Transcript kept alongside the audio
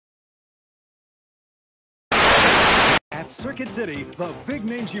At Circuit City, the big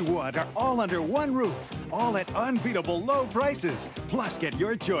names you want are all under one roof, all at unbeatable low prices. Plus, get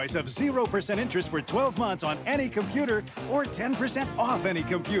your choice of 0% interest for 12 months on any computer or 10% off any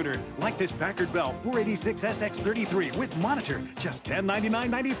computer. Like this Packard Bell 486SX33 with monitor, just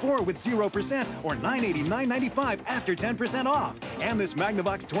 $1099.94 with 0% or $989.95 after 10% off. And this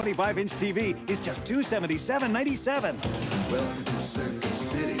Magnavox 25-inch TV is just $277.97. Welcome to Circuit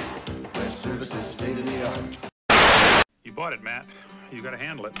City, where service is state-of-the-art. You bought it, Matt. You gotta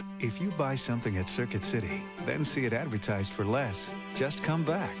handle it. If you buy something at Circuit City, then see it advertised for less, just come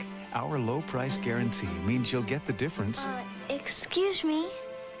back. Our low price guarantee means you'll get the difference. Excuse me?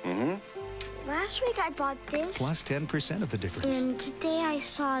 Mm-hmm. Last week I bought this. Plus 10% of the difference. And today I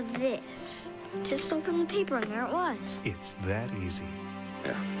saw this. Just open the paper and there it was. It's that easy.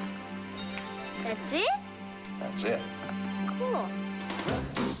 Yeah, That's it? that's it. Cool.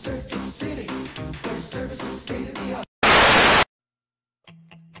 Welcome to Circuit City, where service is state-of-the-art.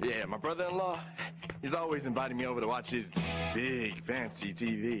 Yeah, my brother-in-law, he's always inviting me over to watch his big, fancy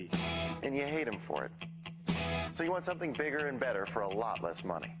TV. And you hate him for it. So you want something bigger and better for a lot less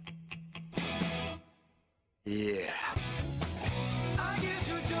money. Yeah.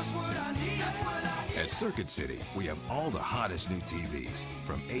 At Circuit City, we have all the hottest new TVs,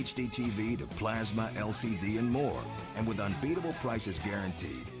 from HD TV to plasma, LCD, and more. And with unbeatable prices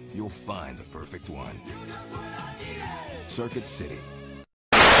guaranteed, you'll find the perfect one. Circuit City.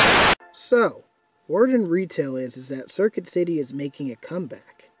 So, word in retail is that Circuit City is making a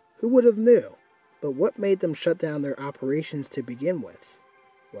comeback. Who would have knew? But what made them shut down their operations to begin with?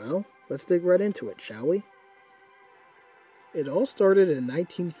 Well, let's dig right into it, shall we? It all started in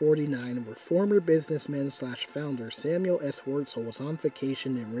 1949 where former businessman/founder Samuel S. Wurtzel was on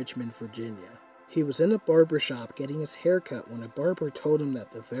vacation in Richmond, Virginia. He was in a barber shop getting his hair cut when a barber told him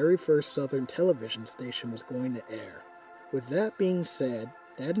that the very first Southern television station was going to air. With that being said,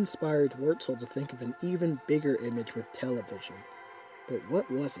 that inspired Wurtzel to think of an even bigger image with television. But what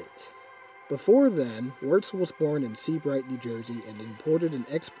was it? Before then, Wurtzel was born in Seabright, New Jersey and imported and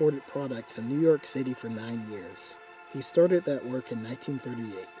exported products in New York City for 9 years. He started that work in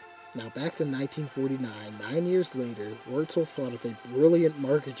 1938. Now back to 1949, 9 years later, Wurtzel thought of a brilliant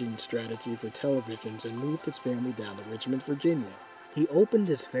marketing strategy for televisions and moved his family down to Richmond, Virginia. He opened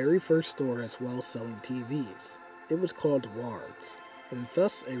his very first store as well selling TVs. It was called Ward's, and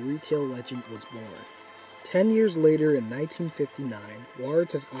thus a retail legend was born. 10 years later in 1959,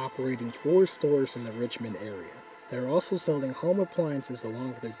 Ward's is operating 4 stores in the Richmond area. They're also selling home appliances along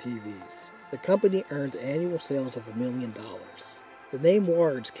with their TVs. The company earned annual sales of $1 million. The name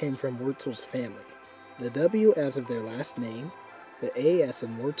Ward's came from Wurtzel's family. The W as of their last name, the A as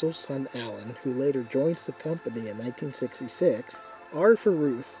in Wurtzel's son Alan, who later joins the company in 1966, R for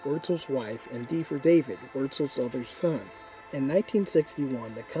Ruth, Wurtzel's wife, and D for David, Wurtzel's other son. In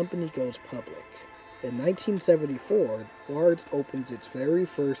 1961, the company goes public. In 1974, Ward's opens its very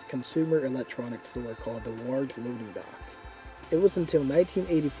first consumer electronics store called the Ward's Loading Dock. It was until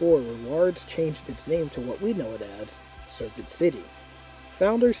 1984 where Ward's changed its name to what we know it as, Circuit City.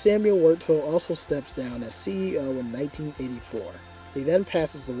 Founder Samuel Wurtzel also steps down as CEO in 1984. He then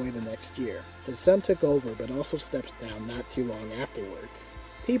passes away the next year. His son took over but also steps down not too long afterwards.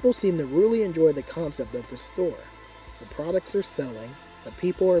 People seem to really enjoy the concept of the store. The products are selling, the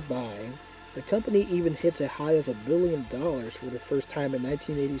people are buying. The company even hits a high of $1 billion for the first time in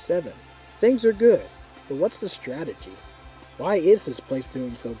 1987. Things are good, but what's the strategy? Why is this place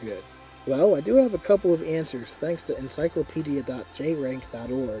doing so good? Well, I do have a couple of answers thanks to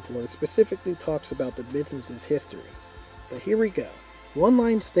encyclopedia.jrank.org, where it specifically talks about the business's history. But here we go. One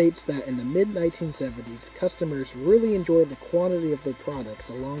line states that in the mid-1970s, customers really enjoyed the quantity of their products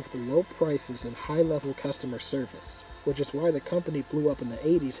along with the low prices and high-level customer service, which is why the company blew up in the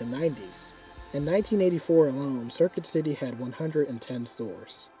 80s and 90s. In 1984 alone, Circuit City had 110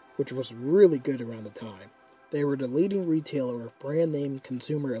 stores, which was really good around the time. They were the leading retailer of brand-name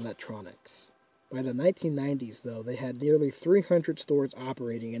consumer electronics. By the 1990s, though, they had nearly 300 stores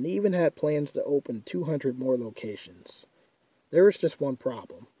operating and even had plans to open 200 more locations. There was just one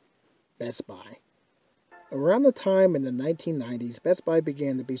problem: Best Buy. Around the time in the 1990s, Best Buy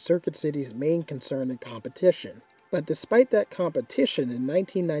began to be Circuit City's main concern and competition. But despite that competition, in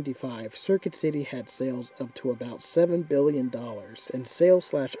 1995, Circuit City had sales up to about $7 billion, and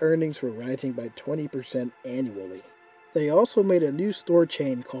sales/earnings were rising by 20% annually. They also made a new store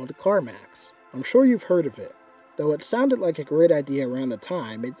chain called CarMax. I'm sure you've heard of it. Though it sounded like a great idea around the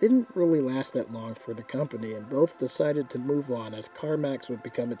time, it didn't really last that long for the company, and both decided to move on as CarMax would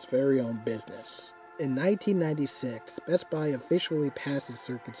become its very own business. In 1996, Best Buy officially passes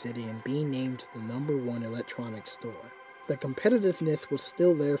Circuit City and being named the #1 electronics store. The competitiveness was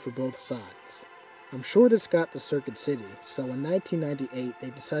still there for both sides. I'm sure this got to Circuit City, so in 1998 they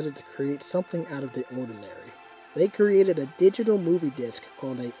decided to create something out of the ordinary. They created a digital movie disc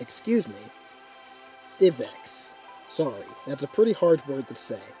called DivX. Sorry, that's a pretty hard word to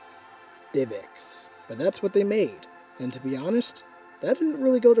say. DivX. But that's what they made, and to be honest, that didn't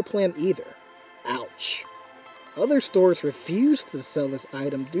really go to plan either. Ouch. Other stores refused to sell this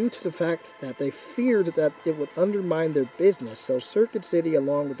item due to the fact that they feared that it would undermine their business, so Circuit City,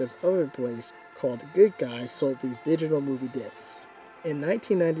 along with this other place called Good Guys, sold these digital movie discs. In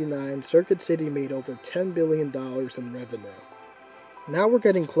 1999, Circuit City made over $10 billion in revenue. Now we're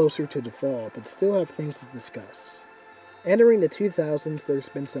getting closer to the fall, but still have things to discuss. Entering the 2000s, there's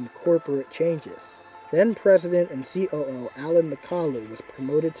been some corporate changes. Then President and COO Alan McCallum was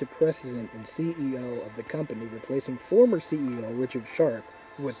promoted to President and CEO of the company, replacing former CEO Richard Sharp,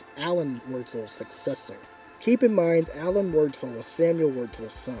 who was Alan Wurzel's successor. Keep in mind, Alan Wurzel was Samuel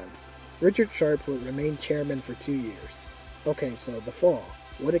Wurzel's son. Richard Sharp would remain chairman for 2 years. Okay, so the fall.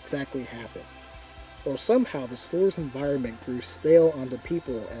 What exactly happened? Well, somehow the store's environment grew stale on the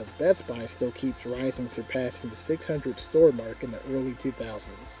people as Best Buy still keeps rising, surpassing the 600 store mark in the early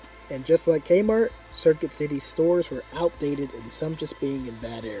 2000s. And just like Kmart, Circuit City stores were outdated and some just being in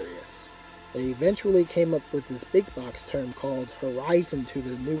bad areas. They eventually came up with this big box term called Horizon to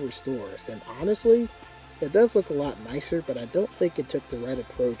their newer stores, and honestly, it does look a lot nicer, but I don't think it took the right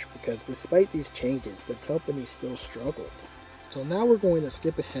approach because despite these changes, the company still struggled. So now we're going to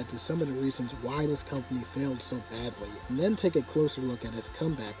skip ahead to some of the reasons why this company failed so badly, and then take a closer look at its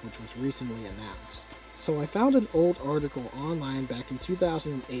comeback, which was recently announced. So I found an old article online back in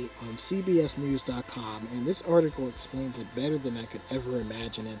 2008 on CBSNews.com, and this article explains it better than I could ever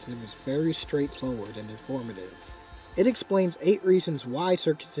imagine, as it was very straightforward and informative. It explains 8 reasons why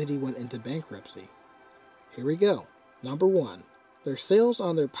Circuit City went into bankruptcy. Here we go. Number 1. Their sales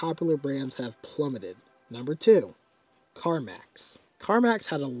on their popular brands have plummeted. Number 2. CarMax. CarMax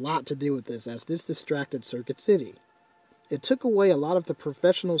had a lot to do with this, as this distracted Circuit City. It took away a lot of the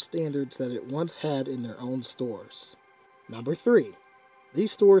professional standards that it once had in their own stores. Number 3.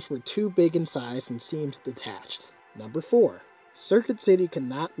 These stores were too big in size and seemed detached. Number 4. Circuit City could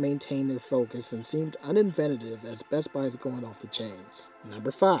not maintain their focus and seemed uninventive as Best Buy is going off the chains.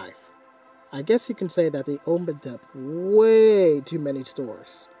 Number 5. I guess you can say that they opened up way too many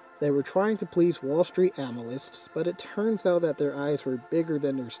stores. They were trying to please Wall Street analysts, but it turns out that their eyes were bigger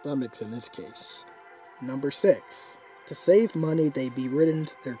than their stomachs in this case. Number 6. To save money, they beridden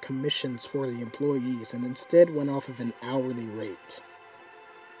their commissions for the employees and instead went off of an hourly rate.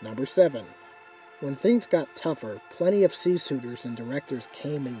 Number 7. When things got tougher, plenty of C-suiters and directors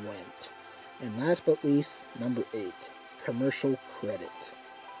came and went. And last but least, number 8. Commercial credit.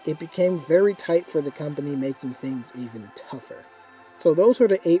 It became very tight for the company, making things even tougher. So those are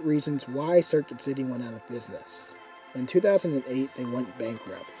the 8 reasons why Circuit City went out of business. In 2008, they went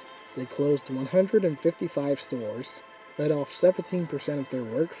bankrupt. They closed 155 stores, let off 17% of their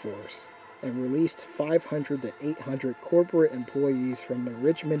workforce, and released 500 to 800 corporate employees from the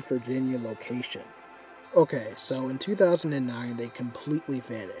Richmond, Virginia location. Okay, so in 2009, they completely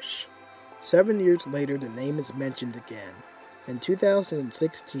vanish. 7 years later, the name is mentioned again. In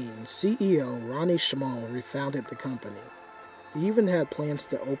 2016, CEO Ronnie Schmall refounded the company. He even had plans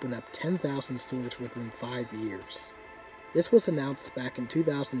to open up 10,000 stores within 5 years. This was announced back in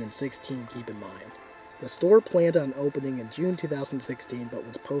 2016, keep in mind. The store planned on opening in June 2016 but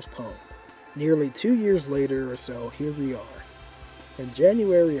was postponed. Nearly 2 years later or so, here we are. In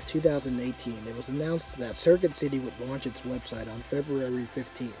January of 2018, it was announced that Circuit City would launch its website on February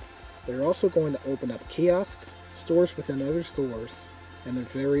 15th. They're also going to open up kiosks, stores within other stores, and their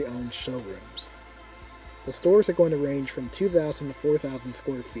very own showrooms. The stores are going to range from 2,000 to 4,000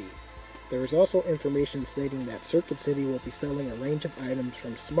 square feet. There is also information stating that Circuit City will be selling a range of items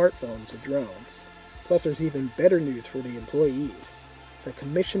from smartphones to drones. Plus, there's even better news for the employees. The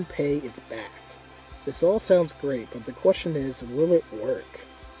commission pay is back. This all sounds great, but the question is, will it work?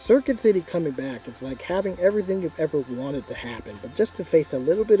 Circuit City coming back is like having everything you've ever wanted to happen, but just to face a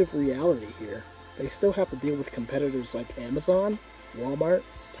little bit of reality here, they still have to deal with competitors like Amazon, Walmart,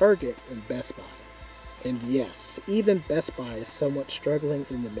 Target, and Best Buy. And yes, even Best Buy is somewhat struggling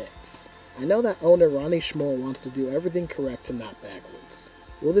in the mix. I know that owner Ronnie Schmall wants to do everything correct and not backwards.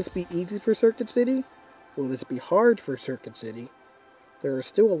 Will this be easy for Circuit City? Will this be hard for Circuit City? There are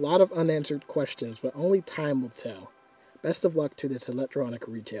still a lot of unanswered questions, but only time will tell. Best of luck to this electronic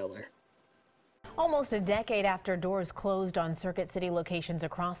retailer. Almost a decade after doors closed on Circuit City locations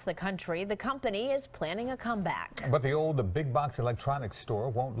across the country, the company is planning a comeback. But the old big box electronics store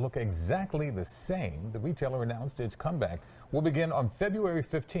won't look exactly the same. The retailer announced its comeback will begin on February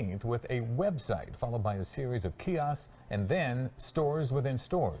 15th with a website, followed by a series of kiosks and then stores within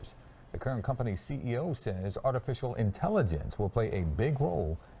stores. The current company CEO says artificial intelligence will play a big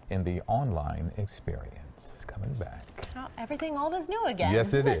role in the online experience. Coming back. Everything old is new again.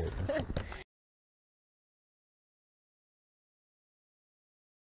 Yes, it is.